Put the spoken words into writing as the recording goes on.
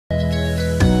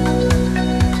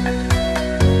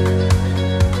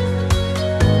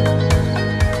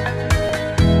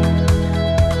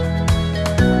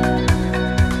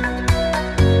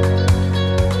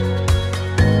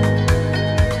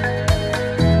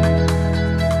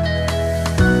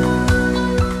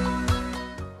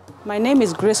My name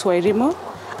is Grace Wairimo.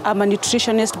 I'm a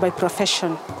nutritionist by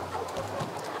profession.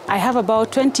 I have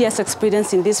about 20 years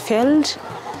experience in this field.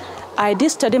 I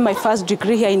did study my first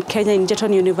degree here in Kenya in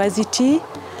Jeton University.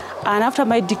 And after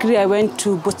my degree, I went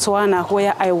to Botswana,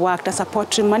 where I worked as a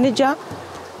poultry manager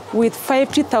with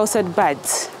 50,000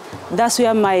 birds. That's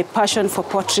where my passion for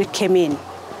poultry came in.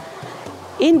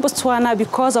 In Botswana,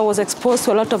 because I was exposed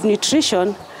to a lot of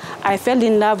nutrition, I fell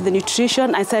in love with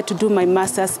nutrition. I started to do my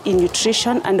master's in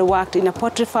nutrition and worked in a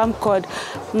poultry farm called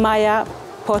Maya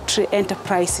Poultry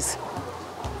Enterprises.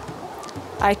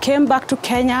 I came back to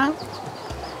Kenya,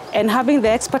 and having the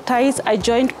expertise, I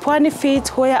joined Pwani Feeds,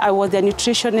 where I was a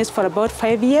nutritionist for about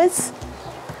 5 years.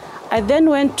 I then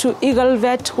went to Eagle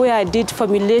Vet, where I did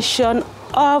formulation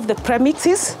of the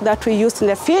premixes that we used in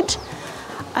the feed,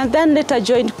 and then later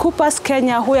joined Coopers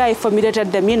Kenya, where I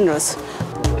formulated the minerals.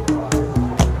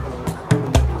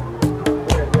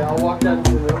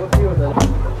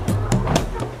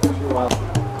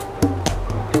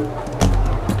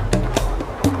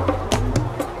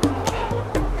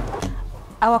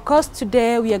 Our course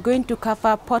today, we are going to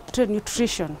cover poultry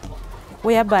nutrition,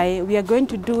 whereby we are going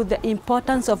to do the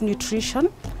importance of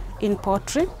nutrition in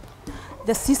poultry,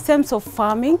 the systems of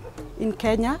farming in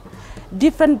Kenya,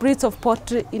 different breeds of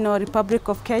poultry in our Republic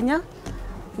of Kenya.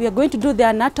 We are going to do the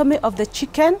anatomy of the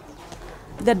chicken,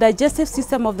 the digestive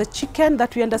system of the chicken,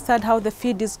 that we understand how the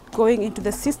feed is going into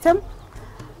the system,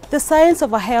 the science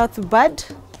of a healthy bird,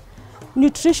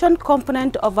 nutrition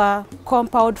component of a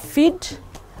compound feed.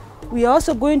 We are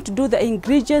also going to do the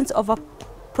ingredients of a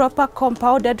proper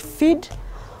compounded feed.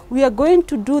 We are going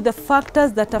to do the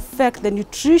factors that affect the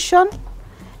nutrition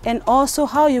and also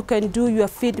how you can do your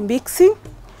feed mixing.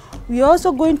 We are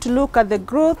also going to look at the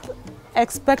growth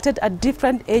expected at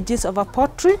different ages of a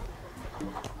poultry.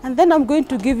 And then I'm going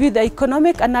to give you the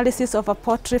economic analysis of a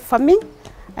poultry farming.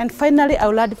 And finally, I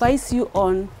will advise you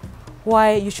on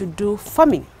why you should do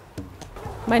farming.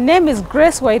 My name is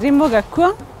Grace Wairimo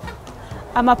Gakua.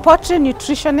 I'm a poultry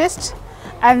nutritionist,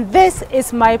 and this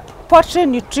is my poultry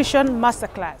nutrition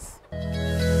masterclass.